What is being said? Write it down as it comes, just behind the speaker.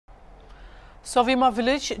Sovima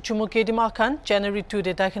village Chumukedima Khan January 2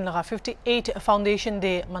 de dakin laga 58 Foundation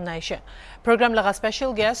Day manaishe. Program laga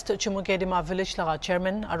special guest Chumukedima village laga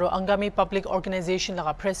chairman aro Angami Public Organization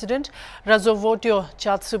laga president Razovotio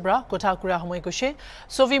Chatsubra Kotakura Hamoi Kushe.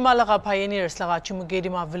 Sovima laga pioneers laga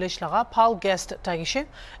Chumukedima village laga pal guest tagishe.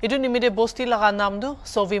 Idu nimide bosti laga namdu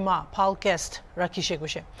Sovima pal guest rakishe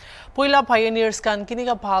kushe. Puila pioneers kan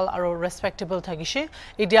kiniga pal aro respectable tagishe.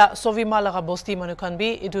 Idia Sovima laga bosti manukan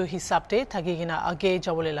bi idu hisapte tagi gina age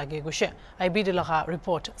jawole lage gushe. IB de laga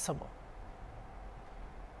report sabo.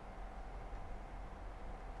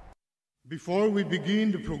 Before we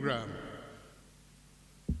begin the program,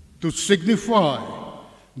 to signify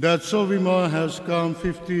that Sovima has come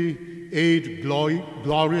 58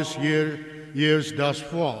 glorious years thus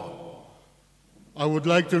far, I would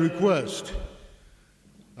like to request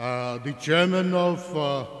the chairman of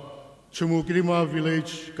Chumukedima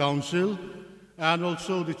Village Council and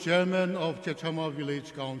also the chairman of Chechama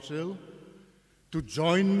Village Council to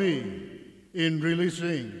join me in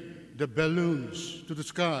releasing the balloons to the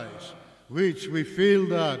skies, which we feel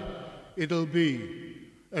that it'll be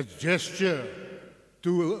a gesture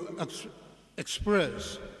to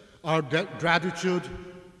express our gratitude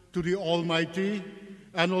to the Almighty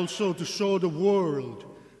and also to show the world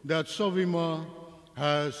that Sovima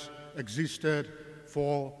has existed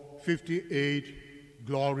for 58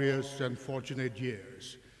 glorious and fortunate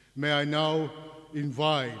years. May I now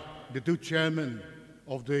invite the two chairmen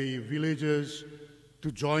of the villages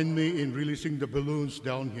to join me in releasing the balloons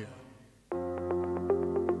down here.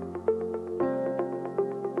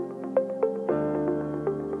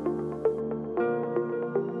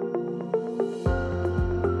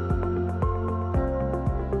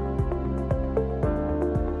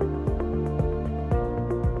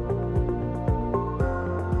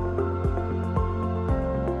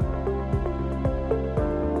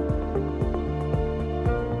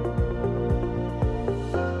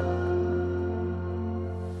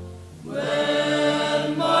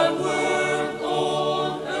 My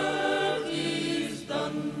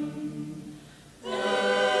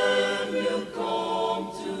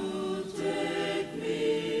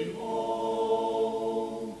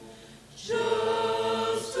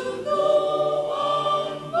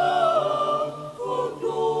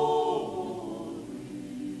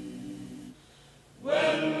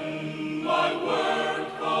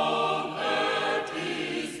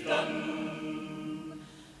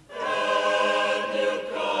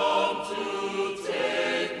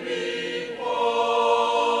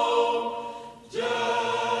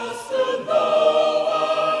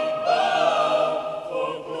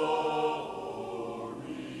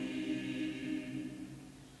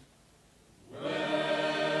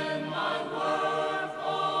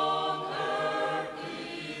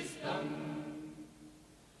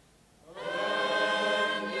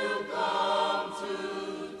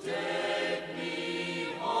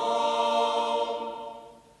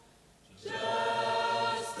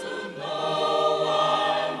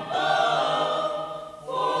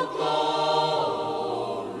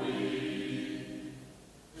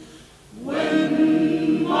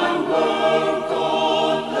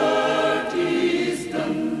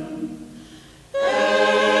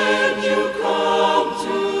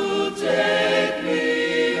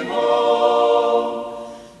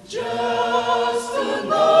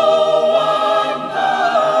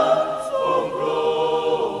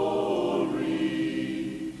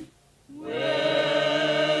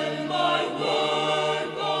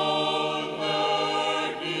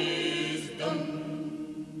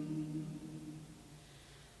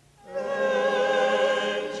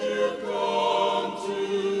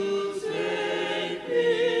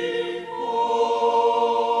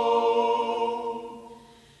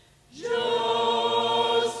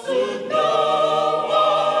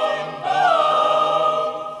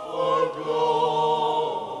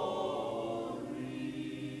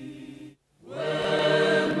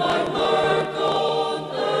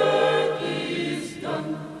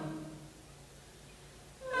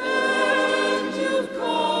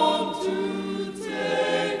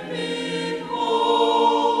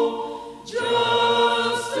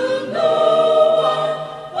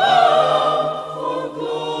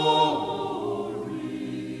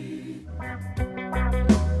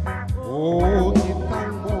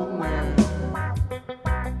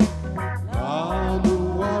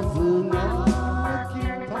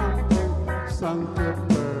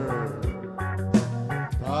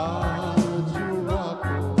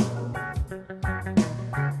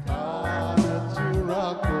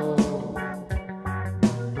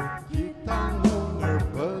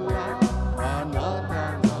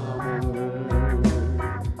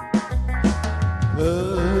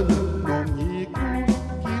어느 놈이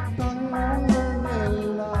기탄 몽을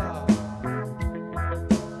멜라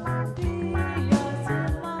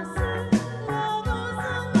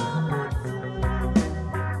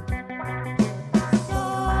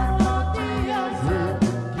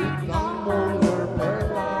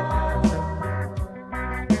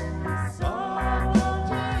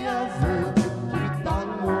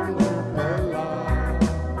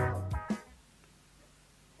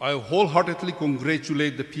I wholeheartedly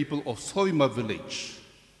congratulate the people of Sovima village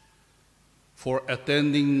for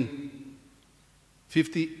attending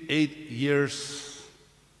 58 years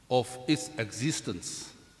of its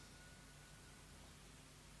existence.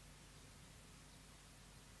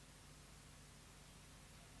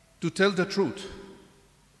 To tell the truth,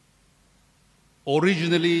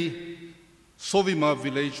 originally Sovima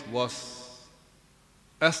village was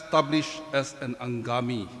established as an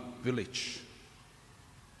Angami village.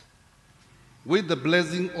 With the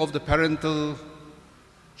blessing of the parental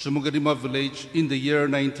Chumugadima village in the year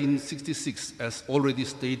 1966, as already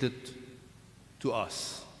stated to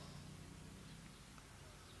us.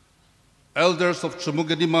 Elders of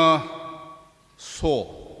Chumugadima saw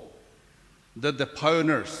that the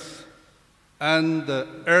pioneers and the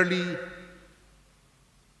early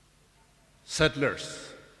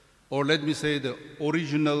settlers, or let me say the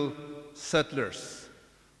original settlers,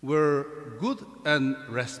 were good and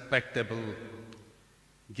respectable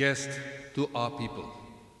guests to our people.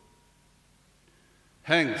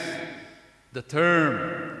 Hence, the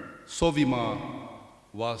term Sovima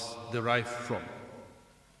was derived from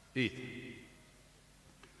it.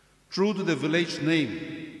 True to the village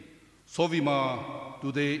name, Sovima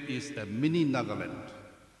today is a mini Nagaland,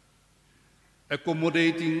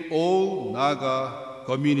 accommodating all Naga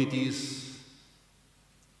communities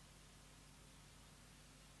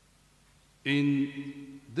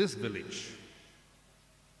in this village.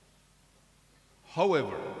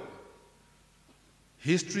 However,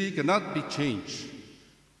 history cannot be changed,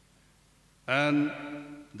 and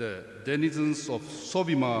the denizens of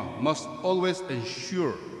Sovima must always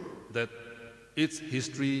ensure that its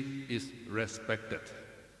history is respected.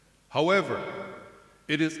 However,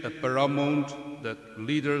 it is paramount that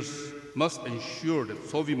leaders must ensure that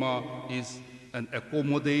Sovima is an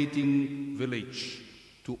accommodating village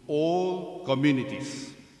to all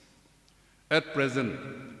communities. At present,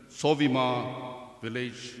 Sovima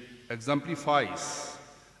village exemplifies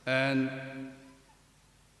and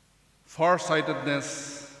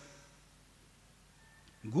far-sightedness,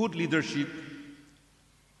 good leadership,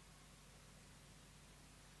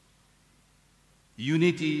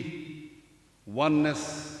 unity,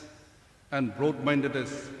 oneness, and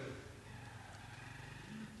broad-mindedness,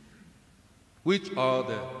 which are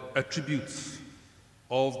the attributes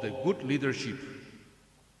of the good leadership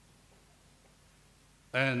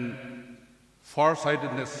and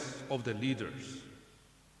far-sightedness of the leaders.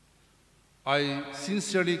 I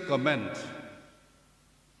sincerely commend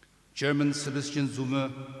Chairman Sebastian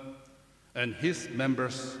Zuma and his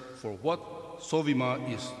members for what Sovima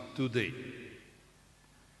is today.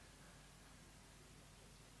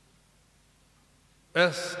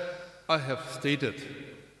 As I have stated,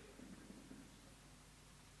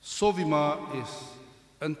 Sovima is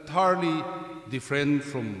entirely different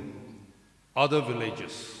from other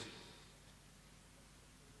villages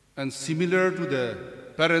and similar to the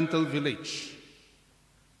parental village.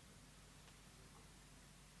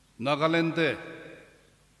 Nagaland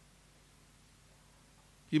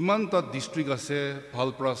Himanta district ase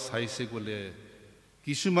Bhalpra saise gole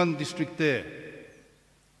Kishuman district te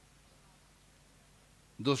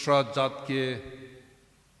dosra jat ke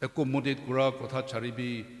accommodate kura kotha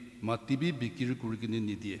charibi matibi bikiri kurikini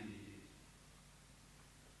nidie.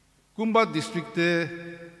 Kumba district te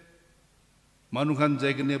Manukan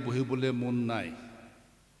jagane buhi bole mon nai.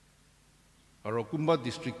 Aro Kumba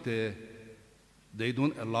district they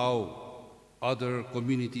don't allow other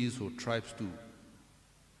communities or tribes to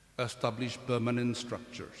establish permanent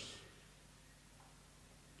structures.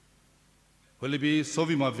 Will it be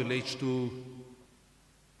Sovima village to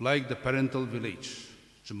like the parental village,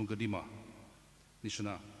 Chumugadima,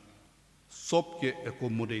 Nishana, Sopke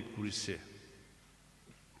accommodate Kurise.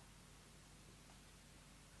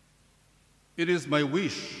 It is my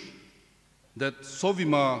wish that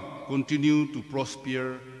Sovima continue to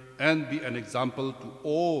prosper and be an example to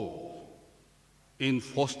all in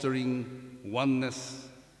fostering oneness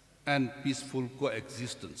and peaceful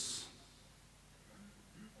coexistence.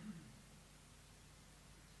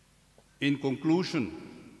 In conclusion,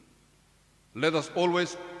 let us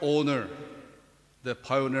always honor the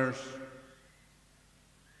pioneers.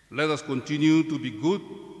 Let us continue to be good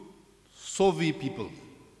Sovi people,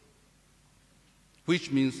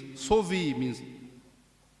 which means Sovi means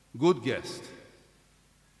good guest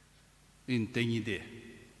in Tengide.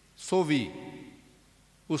 Sovi,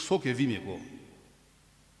 usoke vimego,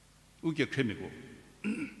 uke kremego.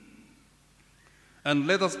 And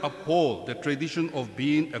let us uphold the tradition of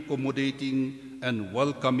being accommodating and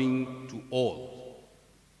welcoming to all.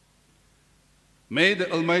 May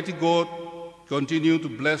the Almighty God continue to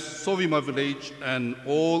bless Sovima village and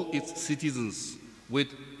all its citizens with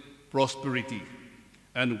prosperity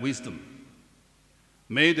and wisdom.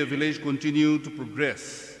 May the village continue to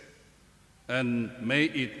progress, and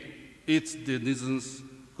may its denizens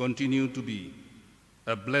continue to be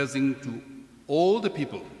a blessing to all the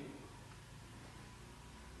people.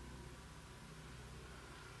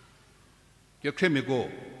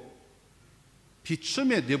 격해매고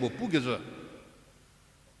비첨에 내보 뿌겨져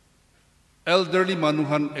elderly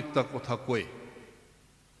manuhan ekta kotha koi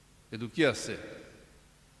edu kiase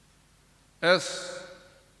as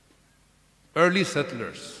early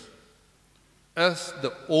settlers, as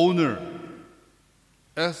the owner,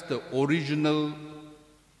 as the original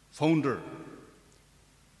founder,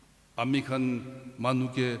 amikhan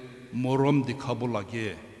manuke morom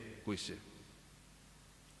dikhabolage koise.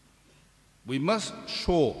 We must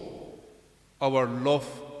show our love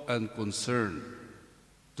and concern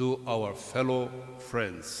to our fellow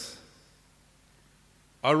friends.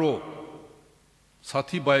 Aro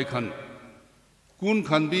sathi bai khan kun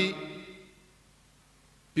khan bi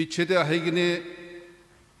pichede ahegine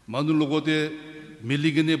manu logode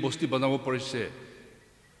miligine bosti banabo parise.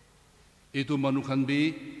 Itu manu khan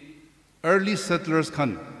bi early settlers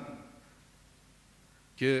khan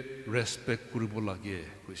ke respect kuribo lage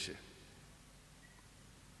koise.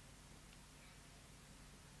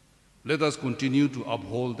 Let us continue to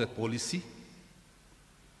uphold that policy.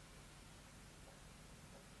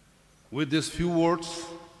 With these few words,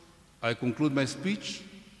 I conclude my speech.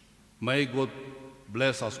 May God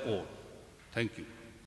bless us all. Thank you.